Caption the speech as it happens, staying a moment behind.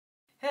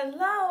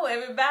Hello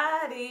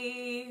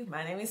everybody,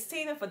 my name is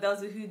Tina. For those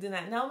of you who do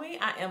not know me,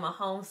 I am a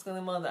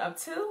homeschooling mother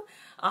of two,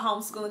 a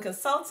homeschooling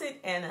consultant,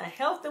 and a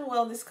health and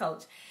wellness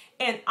coach.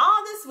 And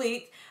all this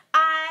week,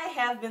 I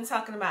have been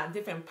talking about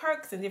different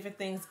perks and different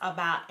things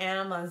about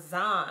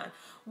Amazon.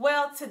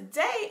 Well,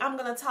 today I'm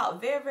going to talk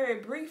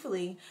very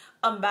briefly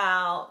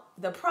about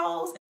the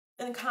pros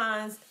and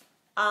cons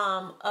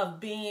of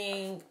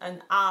being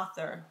an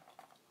author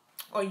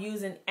or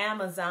using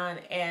Amazon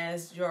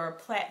as your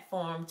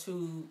platform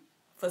to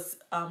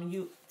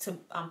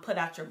put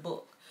out your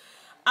book.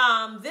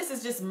 This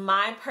is just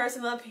my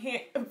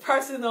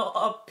personal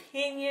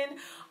opinion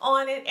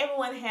on it.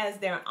 Everyone has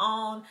their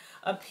own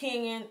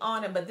opinion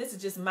on it, but this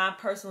is just my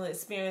personal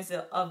experience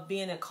of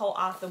being a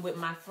co-author with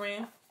my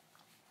friend.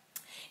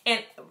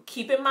 And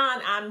keep in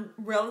mind, I'm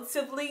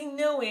relatively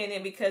new in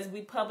it because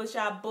we published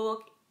our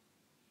book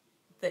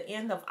the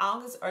end of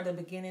August or the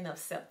beginning of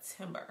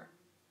September.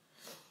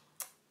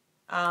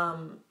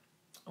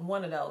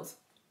 One of those.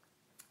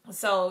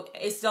 So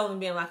it's only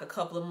been like a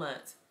couple of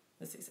months.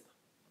 Let's see,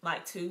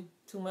 like two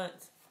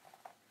months.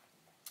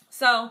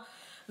 So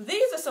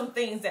these are some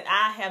things that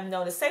I have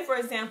noticed. Say, for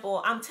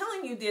example, I'm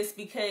telling you this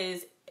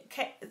because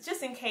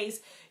just in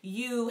case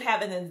you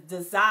have a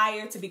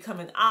desire to become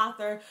an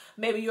author,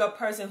 maybe you're a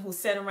person who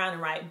sit around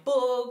and write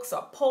books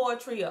or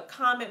poetry or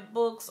comic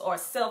books or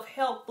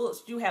self-help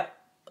books. You have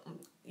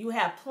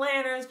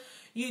planners,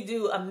 you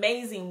do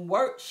amazing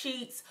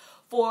worksheets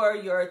for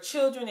your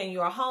children and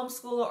you're a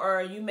homeschooler,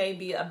 or you may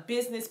be a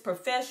business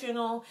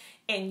professional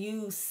and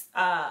you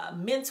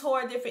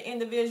mentor different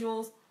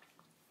individuals,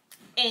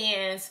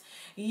 and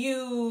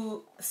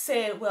you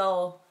said,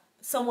 well,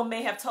 someone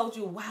may have told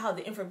you, wow,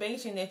 the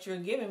information that you're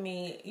giving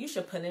me, you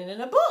should put it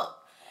in a book.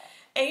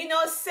 And you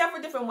know,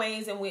 several different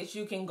ways in which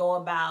you can go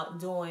about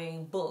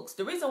doing books.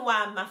 The reason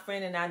why my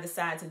friend and I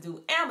decided to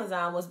do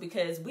Amazon was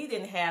because we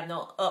didn't have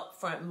no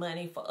upfront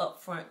money for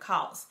upfront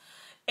costs.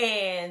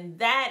 And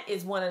that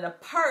is one of the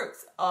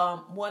perks,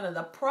 one of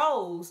the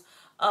pros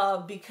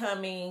of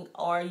becoming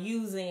or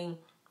using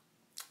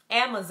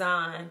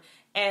Amazon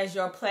as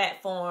your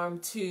platform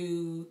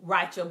to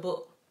write your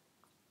book.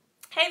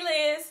 Hey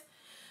Liz,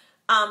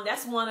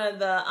 that's one of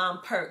the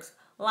perks.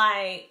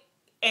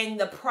 And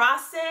the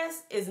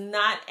process is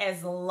not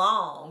as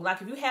long.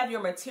 Like if you have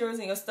your materials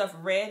and your stuff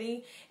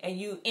ready and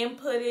you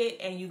input it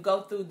and you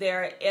go through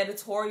their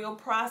editorial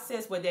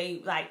process where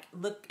they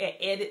look at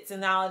edits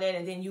and all that,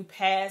 and then you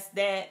pass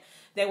that,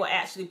 they will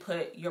actually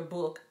put your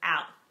book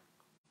out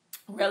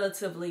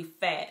relatively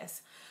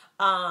fast.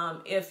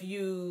 If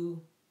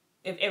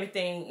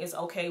everything is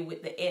okay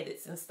with the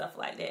edits and stuff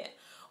like that.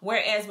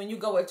 Whereas when you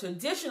go with a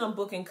traditional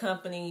booking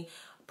company,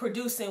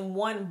 producing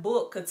one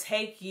book could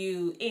take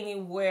you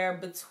anywhere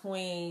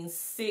between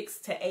 6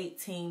 to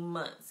 18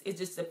 months. It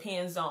just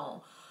depends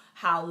on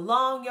how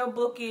long your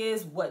book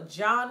is, what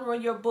genre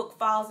your book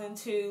falls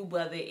into,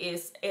 whether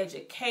it's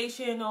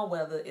educational,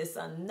 whether it's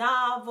a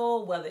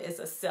novel, whether it's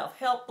a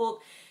self-help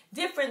book.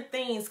 Different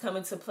things come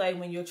into play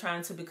when you're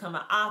trying to become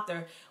an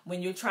author,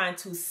 when you're trying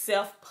to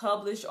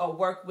self-publish or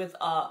work with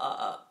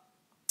a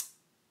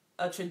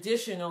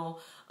traditional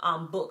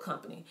book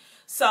company.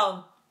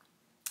 So,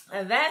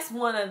 and that's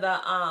one of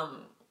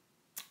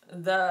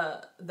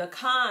the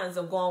cons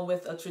of going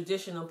with a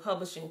traditional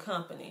publishing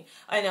company.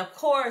 And of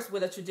course,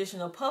 with a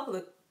traditional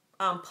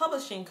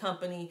publishing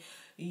company,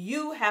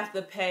 you have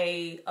to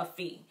pay a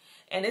fee.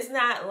 And it's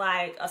not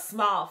like a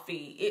small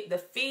fee. The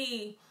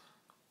fee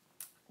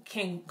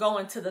can go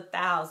into the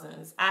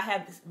thousands. I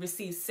have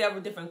received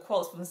several different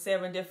quotes from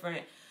several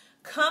different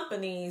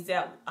companies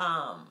that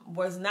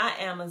was not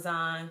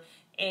Amazon,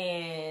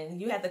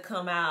 and you had to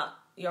come out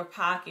your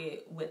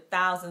pocket with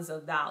thousands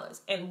of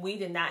dollars, and we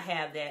did not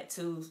have that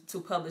to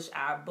publish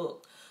our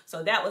book.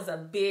 So that was a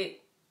big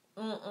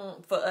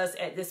for us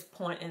at this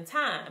point in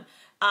time.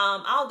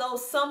 Although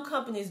some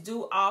companies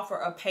do offer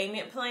a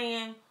payment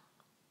plan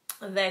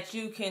that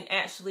you can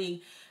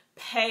actually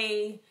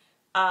pay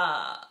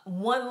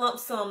one lump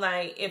sum.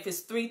 Like if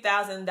it's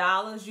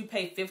 $3,000, you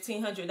pay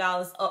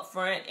 $1,500 up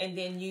front, and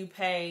then you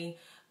pay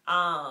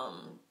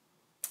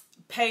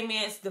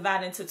payments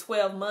divided into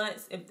 12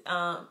 months. If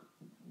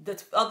the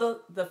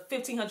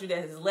 $1,500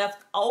 that is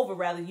left over,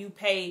 rather, you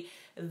pay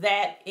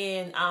that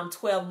in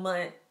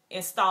 12-month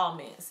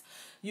installments.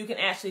 You can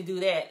actually do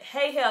that.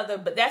 Hey Heather,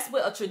 but that's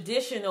with a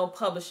traditional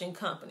publishing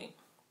company.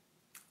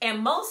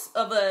 And most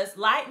of us,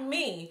 like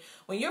me,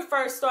 when you're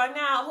first starting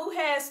out, who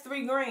has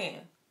 $3,000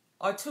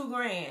 or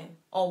 $2,000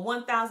 or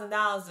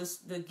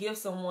 $1,000 to give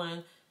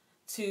someone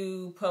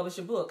to publish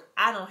a book?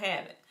 I don't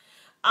have it.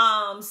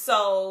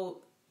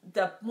 So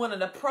one of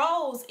the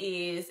pros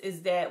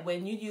is that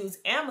when you use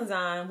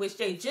Amazon, which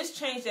they just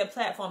changed their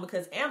platform,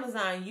 because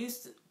Amazon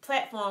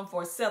platform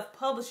for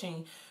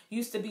self-publishing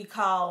used to be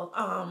called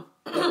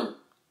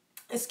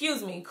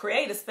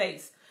Creative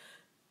Space.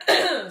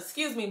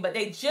 Excuse me, but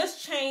they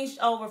just changed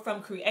over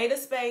from Creative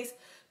Space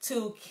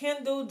to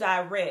Kindle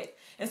Direct.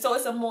 And so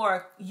it's a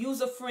more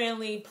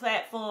user-friendly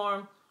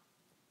platform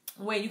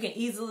where you can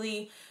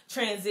easily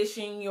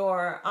transition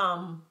your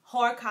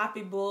hard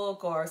copy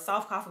book or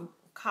soft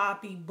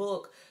copy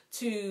book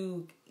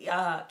to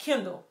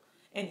Kindle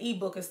and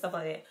ebook and stuff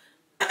like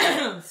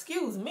that.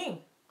 Excuse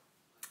me.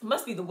 It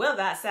must be the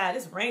weather outside.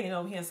 It's raining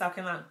over here in South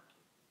Carolina.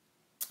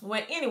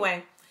 Well,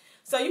 anyway,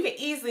 so you can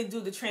easily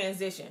do the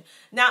transition.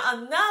 Now,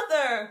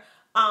 another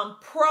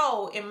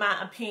pro, in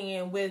my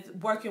opinion, with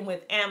working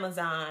with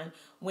Amazon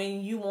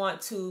when you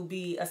want to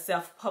be a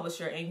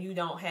self-publisher and you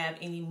don't have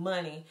any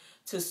money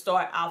to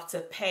start off to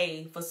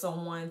pay for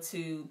someone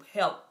to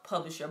help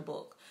publish your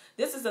book.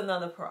 This is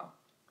another pro.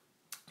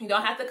 You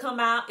don't have to come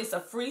out. It's a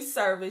free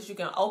service. You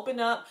can open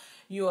up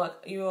your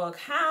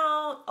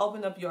account,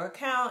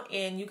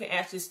 and you can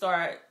actually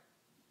start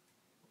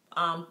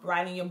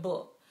writing your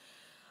book.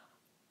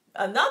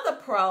 Another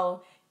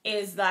pro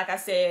is, like I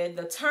said,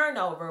 the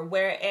turnover,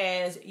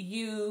 whereas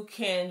you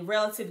can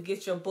relatively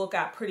get your book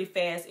out pretty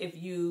fast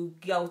if you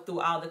go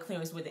through all the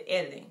clearance with the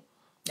editing.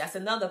 That's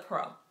another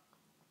pro.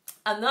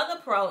 Another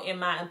pro, in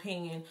my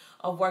opinion,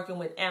 of working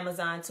with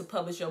Amazon to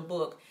publish your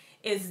book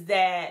is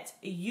that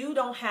you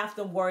don't have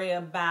to worry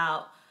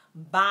about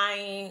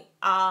buying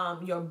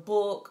your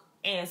book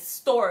and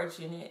storage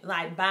in it,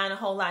 like buying a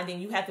whole lot. Then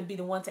you have to be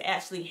the one to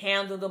actually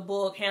handle the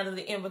book, handle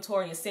the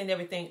inventory, and send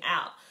everything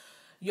out.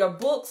 Your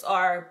books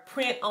are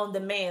print on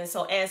demand.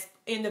 So as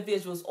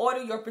individuals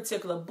order your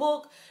particular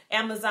book,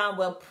 Amazon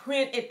will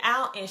print it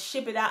out and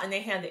ship it out, and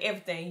they handle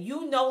everything.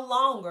 You no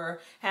longer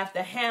have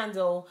to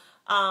handle,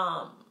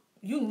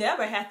 you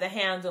never have to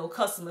handle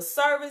customer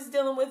service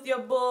dealing with your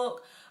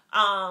book.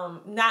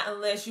 Not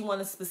unless you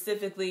want to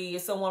specifically,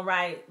 if someone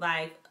write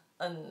like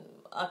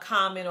a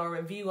comment or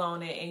a review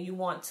on it and you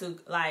want to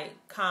like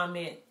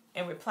comment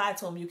and reply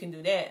to them, you can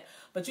do that.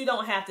 But you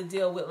don't have to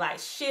deal with like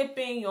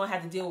shipping. You don't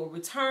have to deal with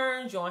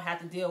returns. You don't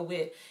have to deal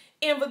with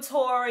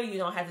inventory. You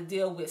don't have to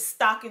deal with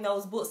stocking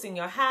those books in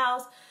your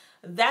house.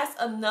 That's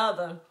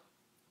another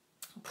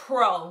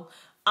pro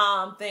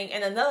thing.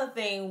 And another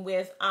thing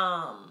with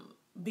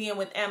being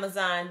with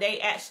Amazon, they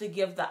actually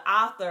give the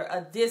author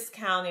a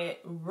discounted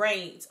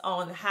rate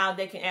on how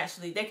they can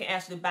actually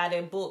buy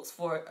their books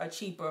for a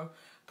cheaper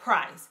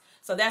price.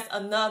 So that's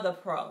another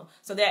pro.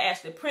 So they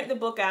actually print the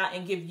book out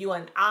and give you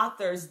an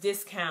author's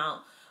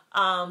discount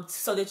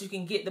so that you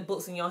can get the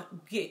books in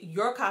get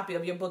your copy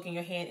of your book in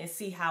your hand and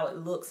see how it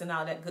looks and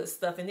all that good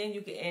stuff. And then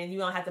you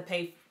don't have to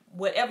pay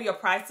whatever your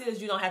price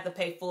is. You don't have to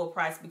pay full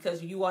price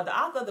because you are the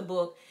author of the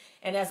book.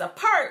 And as a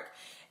perk,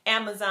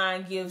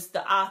 Amazon gives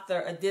the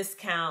author a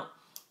discount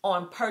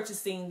on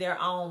purchasing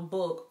their own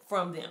book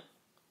from them.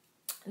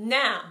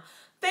 Now,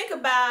 think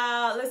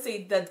about, let's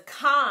see, the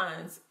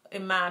cons,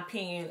 in my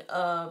opinion,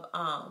 of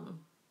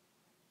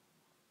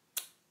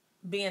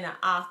being an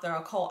author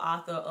or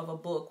co-author of a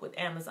book with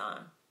Amazon,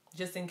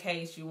 just in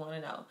case you want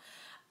to know.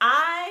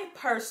 I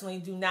personally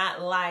do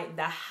not like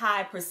the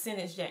high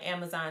percentage that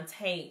Amazon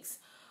takes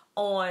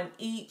on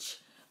each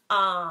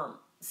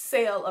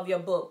sale of your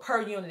book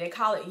per unit. They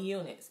call it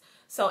units.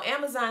 So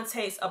Amazon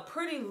takes a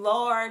pretty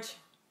large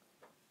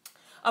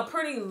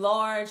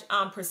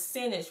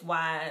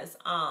percentage-wise,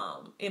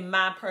 in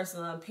my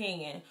personal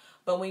opinion.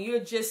 But when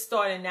you're just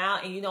starting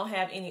out and you don't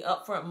have any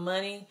upfront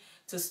money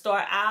to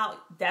start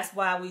out, that's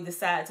why we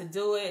decided to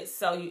do it.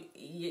 So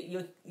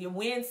you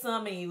win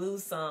some and you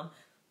lose some.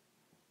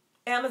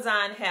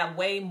 Amazon have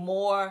way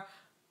more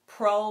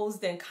pros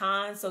than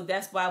cons, so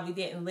that's why we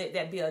didn't let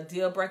that be a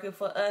deal breaker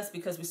for us,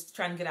 because we're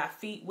trying to get our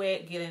feet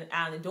wet, getting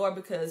out the door,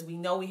 because we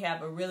know we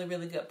have a really,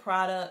 really good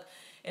product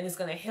and it's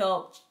going to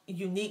help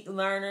unique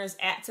learners,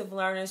 active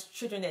learners,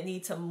 children that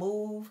need to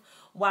move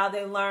while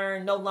they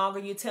learn. No longer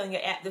you're telling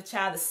your active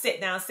child to sit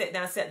down, sit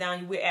down, sit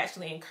down. We're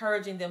actually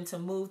encouraging them to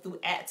move through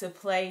active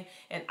play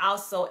and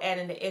also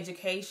adding the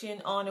education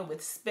on it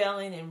with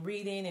spelling and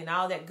reading and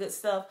all that good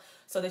stuff,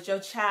 so that your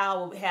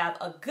child will have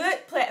a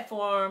good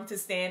platform to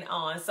stand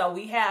on. So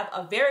we have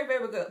a very,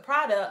 very good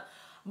product,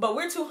 but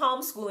we're two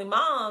homeschooling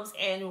moms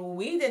and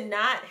we did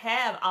not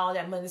have all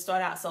that money to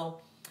start out.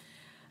 So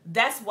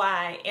that's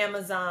why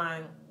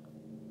Amazon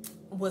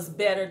was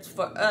better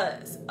for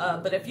us.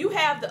 But if you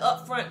have the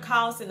upfront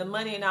costs and the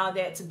money and all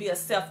that to be a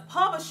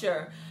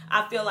self-publisher,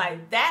 I feel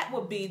like that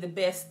would be the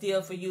best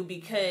deal for you,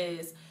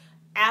 because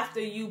after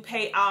you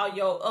pay all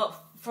your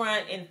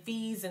upfront and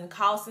fees and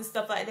costs and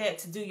stuff like that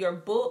to do your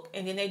book,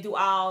 and then they do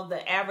all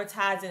the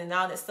advertising and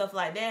all that stuff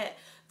like that,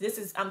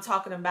 I'm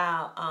talking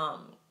about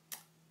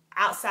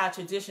outside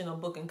traditional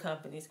booking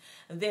companies.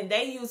 And then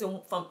they use it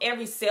from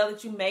every sale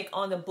that you make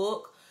on the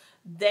book.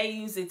 They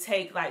usually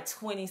take like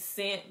 20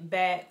 cents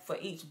back for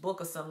each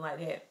book or something like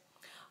that.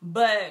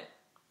 But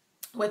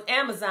with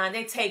Amazon,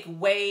 they take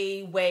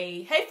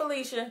way, hey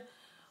Felicia,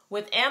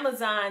 with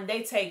Amazon,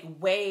 they take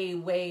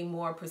way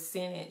more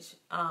percentage,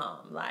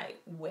 like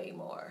way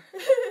more.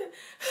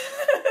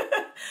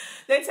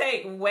 They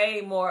take way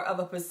more of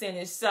a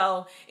percentage.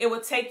 So it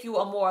would take you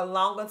a more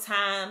longer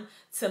time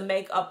to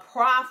make a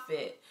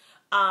profit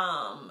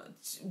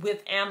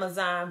with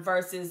Amazon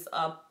versus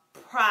a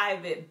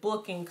private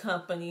booking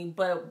company.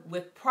 But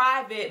with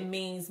private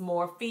means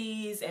more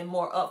fees and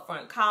more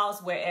upfront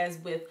costs, whereas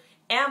with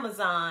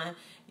Amazon,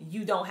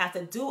 you don't have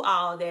to do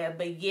all that,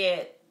 but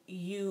yet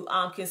you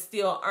can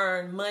still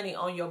earn money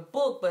on your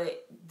book,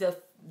 but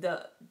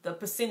the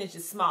percentage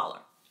is smaller.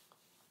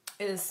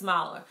 It is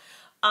smaller.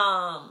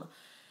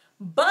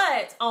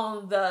 But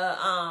on the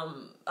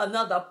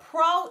another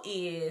pro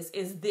is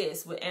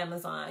this with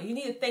Amazon. You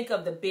need to think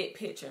of the big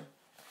picture.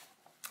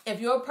 If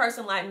you're a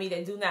person like me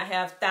that do not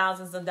have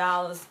thousands of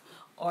dollars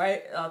or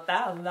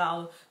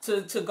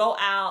 $1,000 to go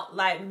out,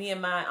 like me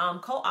and my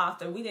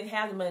co-author, we didn't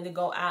have the money to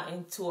go out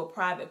into a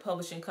private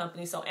publishing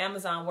company, so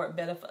Amazon worked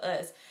better for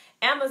us.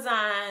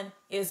 Amazon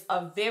is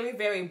a very,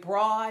 very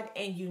broad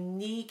and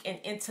unique and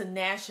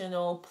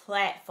international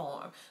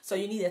platform. So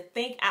you need to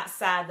think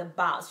outside the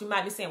box. You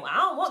might be saying, well, I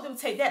don't want them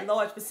to take that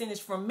large percentage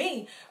from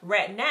me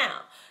right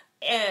now.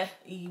 And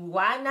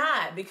why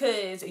not?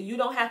 Because you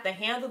don't have to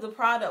handle the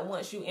product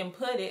once you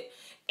input it.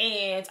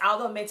 And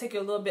although it may take you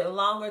a little bit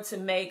longer to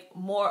make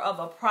more of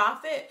a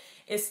profit,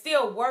 it's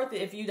still worth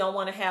it if you don't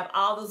want to have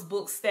all those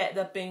books stacked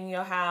up in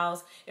your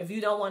house. If you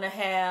don't want to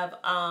have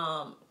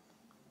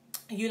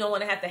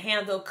have to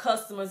handle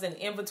customers and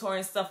inventory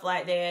and stuff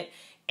like that.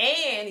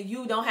 And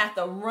you don't have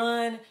to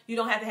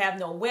have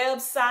no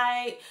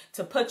website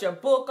to put your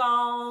book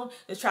on,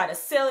 to try to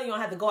sell it. You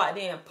don't have to go out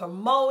there and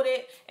promote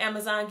it.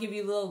 Amazon give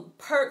you little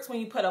perks when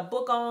you put a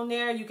book on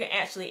there. You can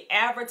actually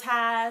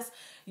advertise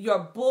your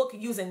book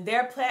using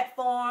their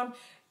platform.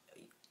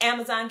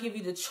 Amazon give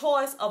you the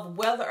choice of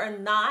whether or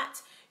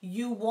not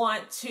you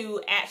want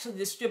to actually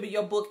distribute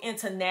your book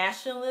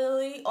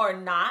internationally or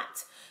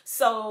not.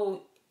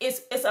 So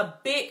it's a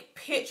big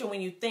picture when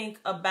you think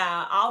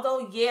about,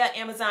 although, yeah,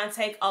 Amazon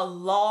take a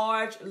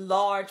large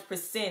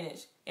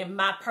percentage, in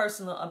my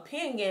personal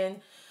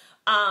opinion.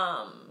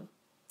 But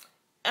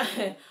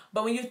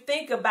when you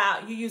think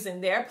about you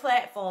using their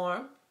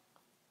platform,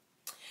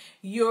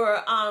 you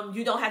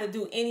don't have to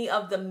do any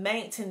of the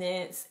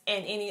maintenance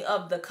and any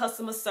of the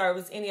customer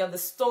service, any of the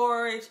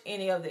storage,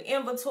 any of the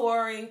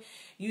inventory.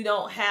 You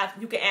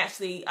can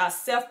actually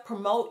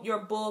self-promote your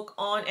book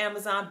on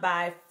Amazon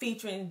by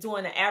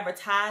doing an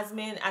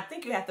advertisement. I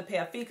think you have to pay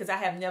a fee because I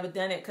have never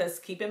done it, because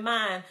keep in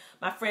mind,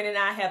 my friend and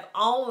I have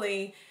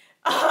only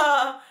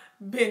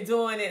been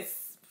doing it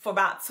for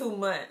about 2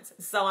 months.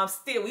 So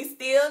we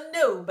still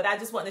new, but I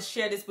just want to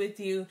share this with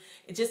you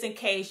just in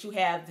case you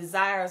have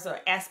desires or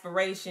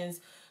aspirations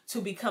to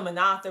become an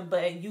author,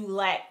 but you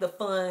lack the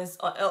funds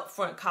or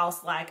upfront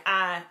costs like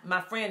my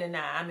friend and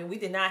I. I mean, we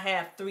did not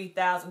have $3,000,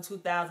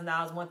 $2,000,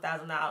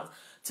 $1,000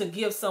 to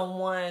give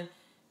someone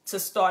to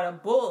start a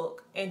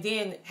book and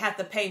then have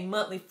to pay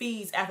monthly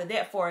fees after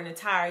that for an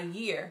entire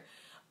year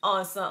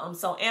on something.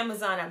 So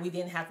Amazon, we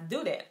didn't have to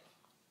do that.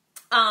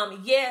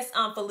 Yes,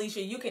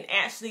 Felicia, you can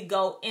actually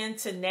go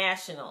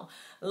international.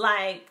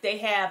 Like, they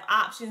have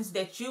options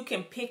that you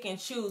can pick and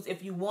choose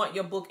if you want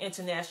your book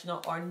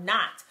international or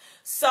not.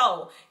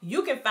 So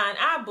you can find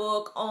our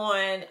book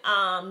on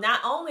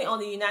not only on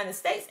the United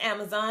States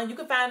Amazon, you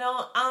can find it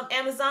on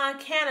Amazon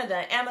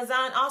Canada,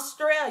 Amazon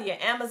Australia,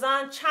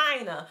 Amazon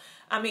China.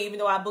 I mean, even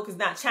though our book is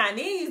not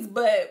Chinese,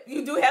 but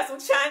you do have some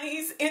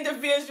Chinese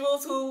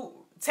individuals who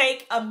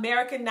take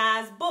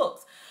Americanized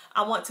books.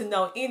 I want to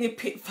know any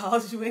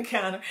pitfalls you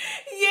encounter.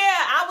 Yeah,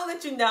 I will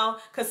let you know,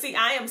 because see,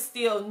 I am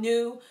still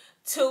new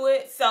to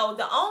it. So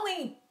the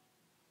only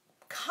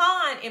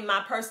con, in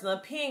my personal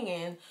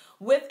opinion,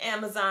 with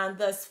Amazon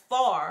thus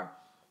far,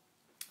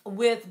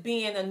 with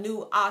being a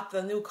new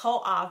author, new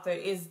co-author,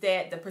 is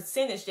that the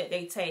percentage that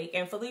they take.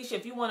 And Felicia,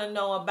 if you want to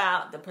know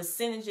about the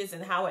percentages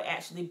and how it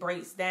actually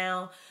breaks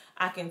down,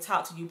 I can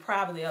talk to you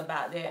privately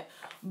about that.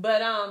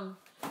 But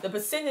the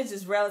percentage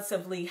is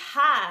relatively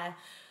high,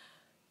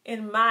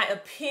 in my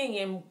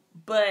opinion.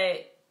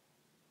 But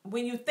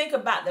when you think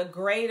about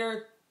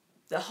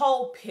the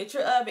whole picture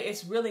of it,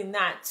 it's really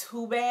not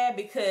too bad,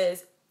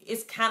 because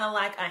it's kind of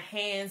like a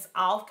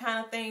hands-off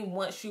kind of thing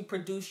once you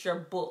produce your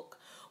book.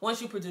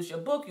 Once you produce your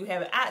book, you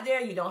have it out there.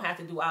 You don't have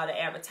to do all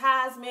the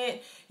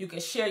advertisement. You can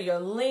share your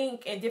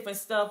link and different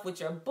stuff with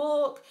your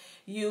book.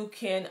 You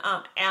can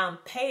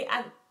pay.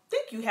 I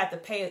think you have to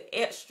pay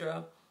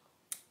extra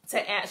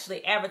to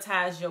actually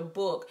advertise your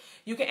book.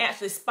 You can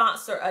actually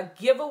sponsor a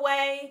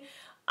giveaway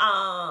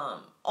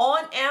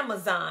on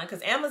Amazon,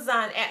 because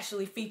Amazon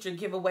actually feature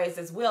giveaways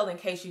as well, in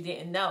case you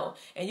didn't know.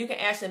 And you can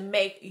actually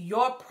make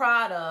your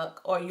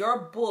product or your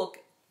book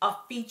a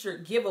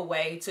featured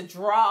giveaway to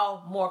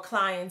draw more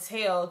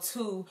clientele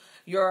to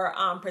your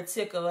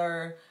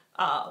particular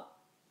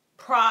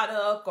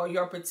product or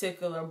your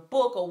particular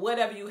book or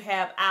whatever you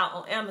have out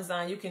on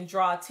Amazon. You can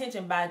draw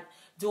attention by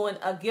doing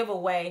a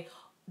giveaway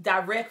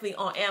directly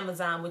on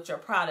Amazon with your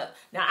product.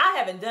 Now, I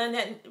haven't done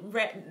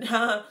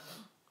that.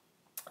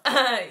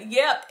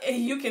 Yep,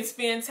 you can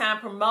spend time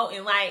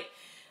promoting.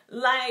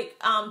 Like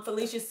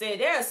Felicia said,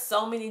 there are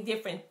so many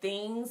different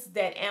things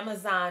that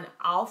Amazon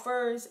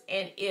offers.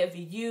 And if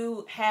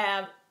you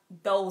have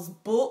those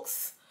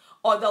books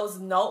or those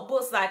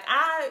notebooks, like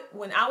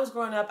when I was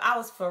growing up, I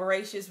was a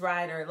voracious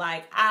writer.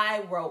 Like,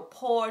 I wrote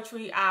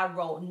poetry, I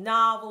wrote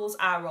novels,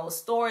 I wrote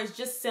stories,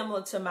 just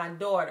similar to my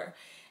daughter.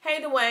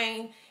 Hey,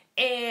 Dwayne.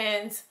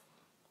 And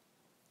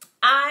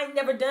I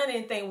never done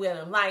anything with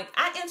them. Like,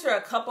 I enter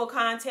a couple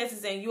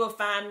contests, and you will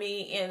find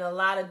me in a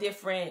lot of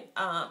different,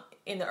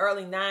 in the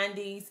early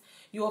 90s,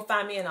 you will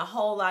find me in a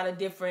whole lot of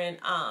different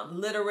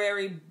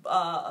literary,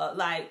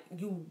 like,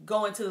 you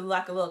go into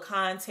like a little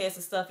contest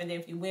and stuff, and then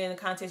if you win the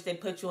contest, they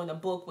put you in a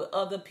book with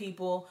other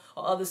people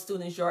or other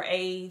students your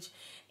age,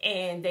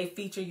 and they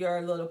feature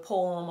your little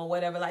poem or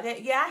whatever like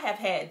that. Yeah, I have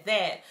had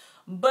that,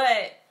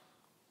 but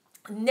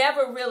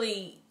never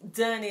really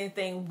done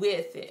anything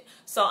with it.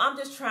 So I'm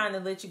just trying to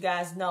let you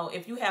guys know,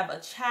 if you have a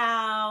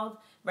child,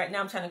 right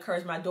now I'm trying to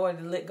encourage my daughter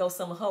to let go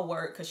some of her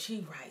work, because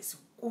she writes,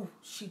 ooh,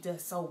 she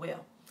does so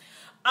well.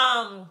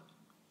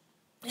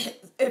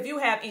 If you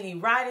have any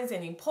writings,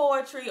 any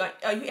poetry,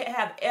 or you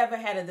have ever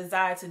had a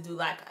desire to do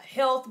like a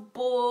health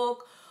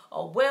book, a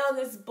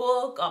wellness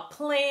book, a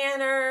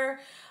planner,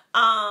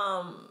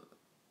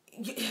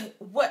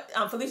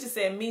 Felicia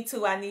said, me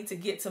too, I need to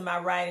get to my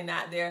writing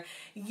out there.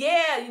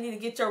 Yeah, you need to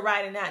get your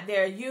writing out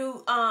there.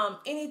 You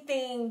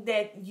anything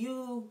that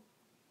you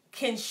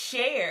can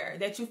share,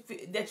 that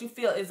you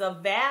feel is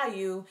of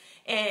value,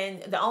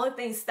 and the only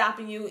thing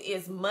stopping you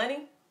is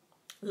money.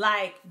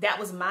 Like, that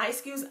was my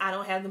excuse. I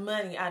don't have the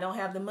money. I don't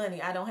have the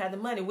money. I don't have the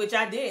money, which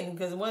I didn't,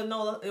 because it wasn't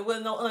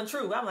no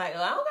untrue. I'm like,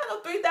 I don't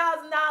got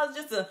no $3,000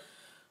 just to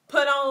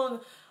put on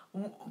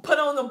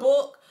the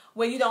book.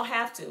 Well, you don't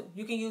have to.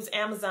 You can use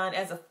Amazon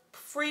as a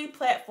free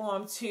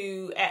platform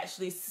to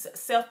actually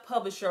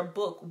self-publish your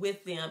book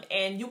with them.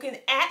 And you can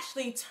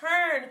actually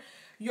turn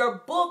your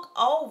book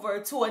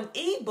over to an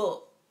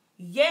ebook.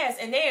 Yes,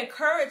 and they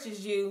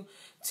encourages you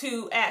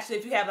to actually,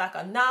 if you have like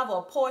a novel,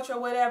 a poetry,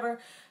 or whatever,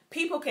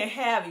 people can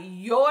have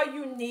your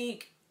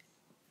unique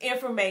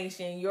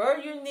information, your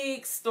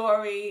unique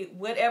story,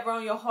 whatever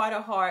on your heart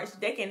of hearts.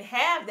 They can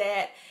have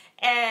that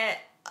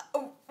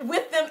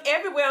with them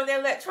everywhere on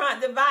their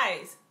electronic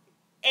device.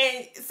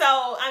 And so,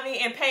 I mean,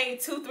 and pay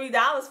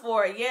 $2-3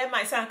 for it. Yeah, it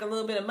might sound like a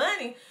little bit of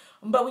money,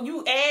 but when you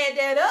add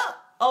that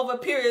up over a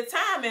period of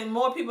time and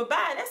more people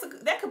buy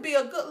it, that could be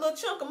a good little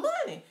chunk of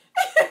money.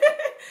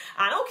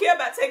 I don't care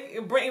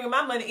about bringing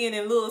my money in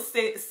little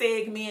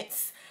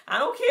segments. I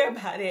don't care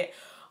about it.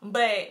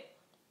 But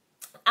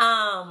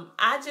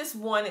I just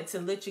wanted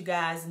to let you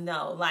guys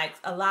know, like,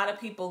 a lot of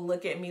people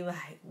look at me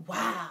like,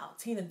 wow,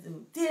 Tina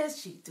do this,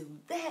 she do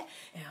that,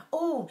 and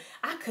oh,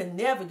 I could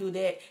never do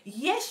that.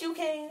 Yes, you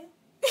can.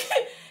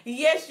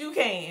 Yes, you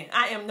can.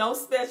 I am no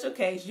special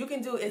case. You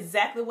can do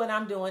exactly what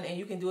I'm doing, and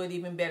you can do it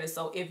even better.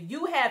 So if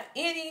you have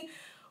any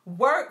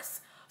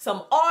works,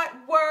 some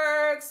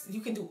artworks,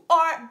 you can do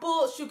art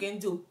books, you can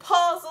do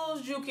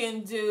puzzles, you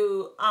can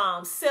do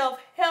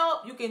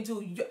self-help, you can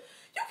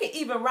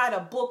even write a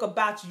book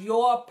about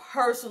your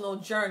personal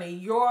journey,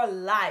 your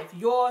life,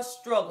 your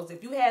struggles.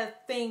 If you had a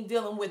thing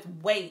dealing with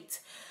weight,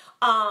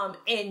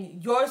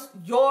 and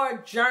your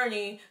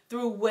journey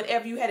through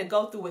whatever you had to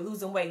go through with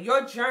losing weight,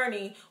 your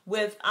journey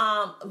with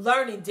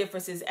learning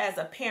differences as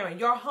a parent,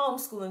 your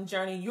homeschooling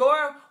journey,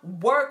 your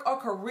work or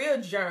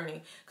career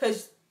journey,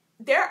 because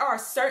there are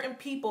certain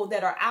people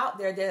that are out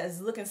there that is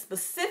looking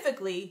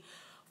specifically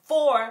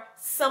for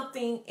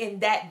something in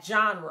that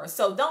genre.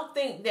 So don't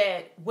think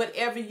that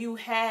whatever you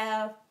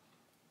have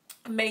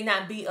may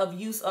not be of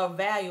use or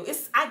value.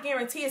 I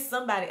guarantee it's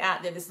somebody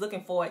out there that's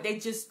looking for it. They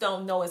just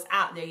don't know it's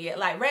out there yet.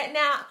 Like right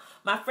now,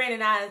 my friend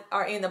and I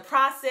are in the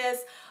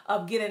process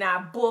of getting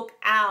our book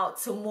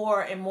out to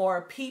more and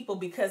more people,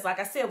 because like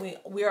I said,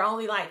 we're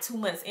only like 2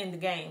 months in the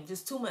game,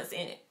 just 2 months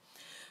in it.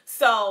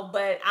 So,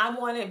 but I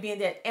wanted, being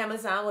that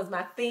Amazon was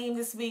my theme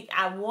this week,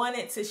 I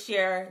wanted to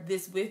share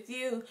this with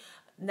you.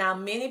 Now,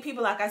 many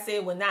people, like I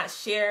said, will not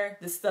share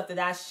the stuff that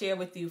I share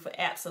with you for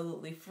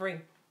absolutely free.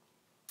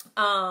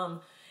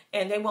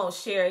 And they won't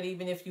share it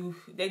even if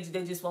they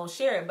just won't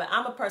share it. But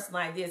I'm a person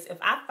like this. If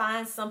I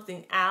find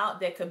something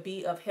out that could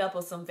be of help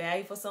or some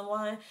value for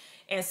someone,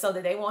 and so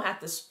that they won't have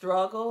to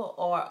struggle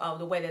or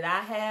the way that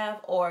I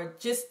have, or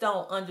just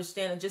don't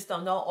understand or just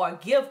don't know, or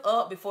give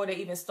up before they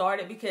even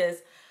started, because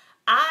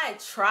I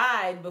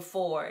tried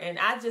before and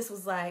I just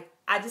was like,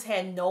 I just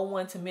had no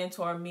one to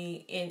mentor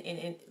me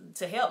in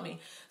to help me.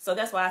 So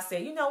that's why I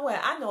said, you know what?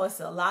 I know it's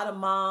a lot of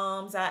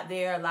moms out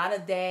there, a lot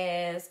of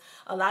dads,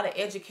 a lot of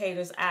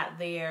educators out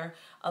there,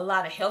 a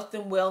lot of health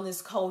and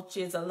wellness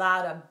coaches, a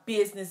lot of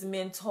business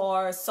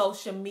mentors,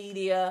 social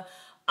media,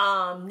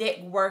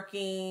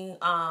 networking,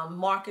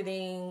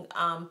 marketing,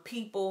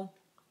 people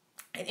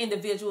and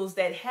individuals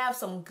that have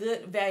some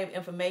good value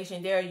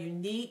information. They're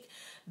unique.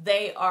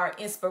 They are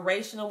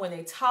inspirational when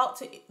they talk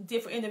to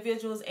different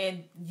individuals,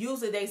 and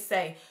usually they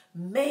say,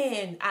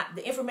 man,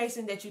 the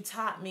information that you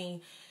taught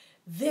me,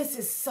 this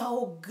is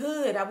so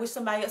good. I wish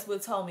somebody else would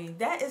have told me.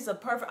 That is a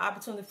perfect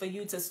opportunity for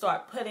you to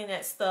start putting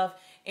that stuff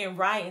in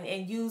writing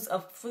and use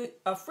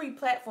a free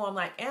platform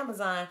like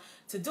Amazon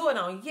to do it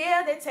on.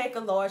 Yeah, they take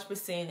a large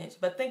percentage,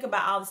 but think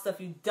about all the stuff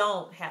you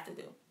don't have to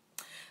do.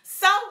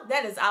 So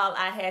that is all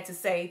I had to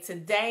say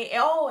today.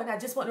 Oh, and I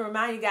just want to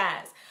remind you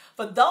guys,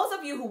 for those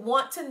of you who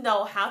want to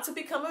know how to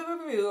become a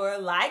reviewer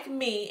like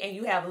me, and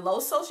you have low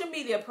social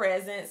media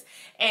presence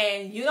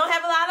and you don't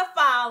have a lot of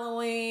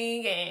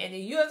following and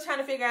you're trying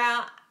to figure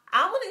out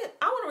I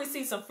want to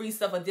receive some free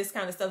stuff or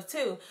discounted stuff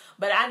too.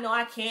 But I know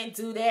I can't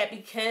do that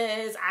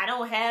because I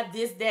don't have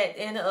this, that,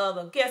 and the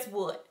other. Guess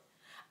what?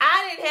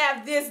 I didn't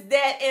have this,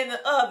 that, and the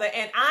other,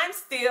 and I'm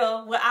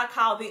still what I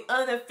call the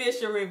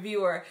unofficial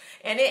reviewer,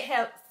 and it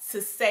helps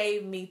to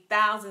save me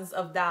thousands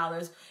of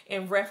dollars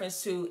in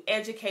reference to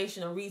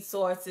educational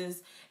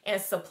resources and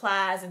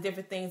supplies and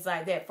different things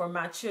like that for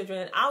my children.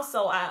 And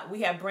also,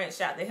 we have branched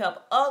out to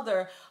help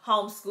other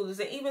homeschoolers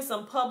and even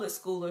some public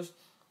schoolers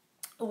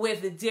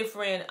with the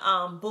different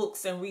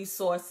books and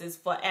resources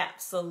for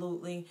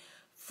absolutely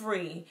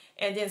free.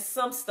 And then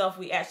some stuff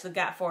we actually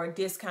got for a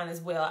discount as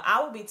well.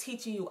 I will be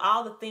teaching you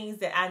all the things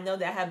that I know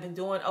that I have been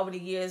doing over the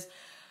years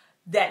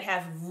that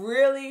have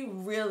really,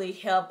 really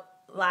helped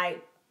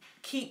like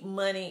keep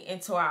money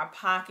into our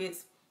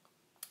pockets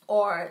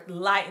or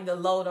lighten the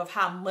load of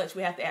how much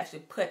we have to actually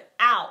put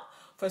out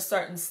for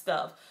certain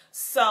stuff.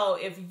 So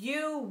if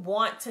you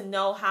want to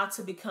know how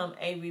to become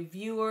a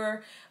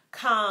reviewer,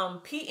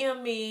 come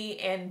PM me,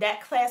 and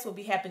that class will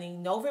be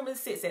happening November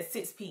 6th at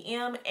 6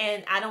 p.m.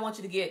 And I don't want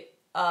you to get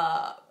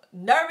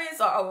nervous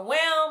or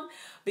overwhelmed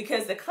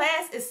because the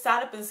class is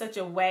set up in such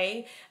a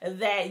way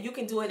that you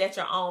can do it at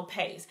your own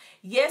pace.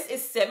 Yes,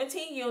 it's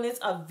 17 units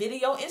of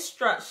video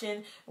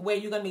instruction where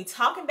you're going to be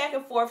talking back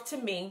and forth to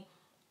me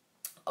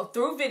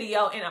through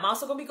video, and I'm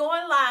also going to be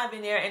going live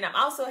in there, and I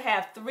also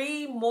have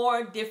 3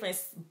 more different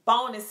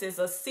bonuses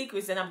or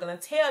secrets that I'm going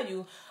to tell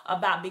you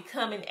about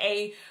becoming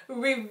a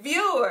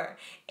reviewer.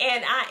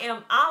 And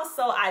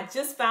I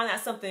just found out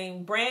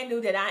something brand new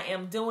that I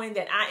am doing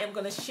that I am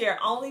going to share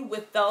only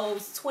with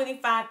those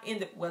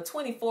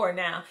 24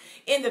 now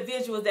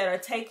individuals that are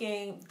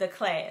taking the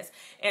class.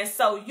 And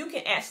so you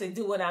can actually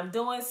do what I'm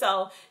doing.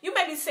 So you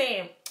may be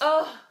saying,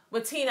 oh,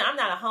 but Tina, I'm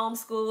not a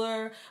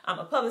homeschooler, I'm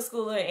a public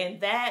schooler,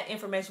 and that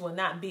information will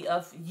not be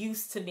of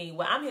use to me.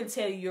 Well, I'm here to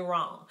tell you you're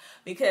wrong,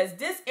 because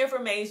this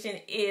information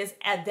is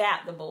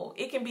adaptable.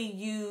 It can be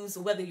used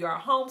whether you're a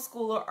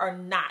homeschooler or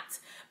not,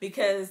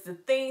 because the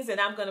things that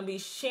I'm going to be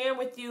sharing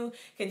with you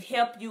can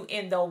help you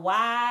in the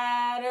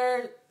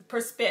wider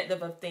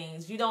perspective of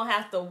things. You don't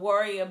have to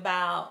worry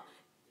about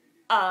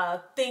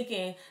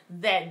thinking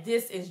that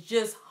this is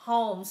just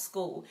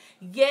homeschool.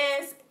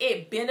 Yes,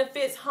 it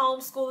benefits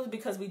homeschoolers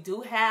because we do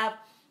have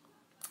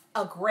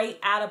a great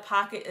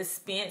out-of-pocket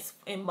expense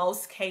in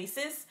most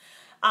cases,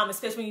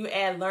 especially when you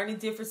add learning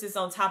differences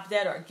on top of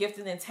that, or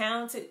gifted and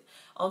talented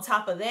on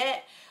top of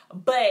that.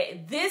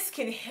 But this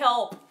can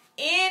help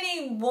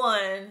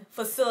anyone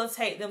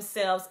facilitate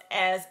themselves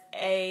as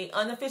a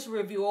unofficial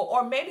reviewer,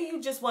 or maybe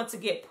you just want to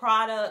get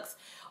products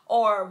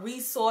or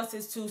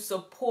resources to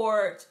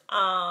support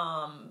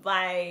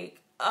like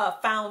a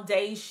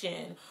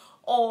foundation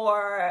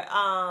or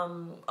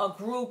a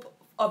group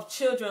of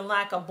children,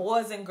 like a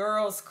boys and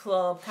girls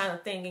club kind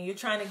of thing, and you're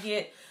trying to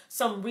get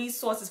some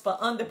resources for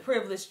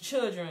underprivileged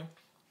children,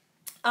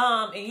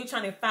 and you're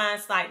trying to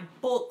find like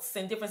books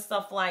and different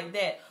stuff like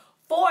that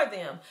for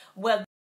them. Well,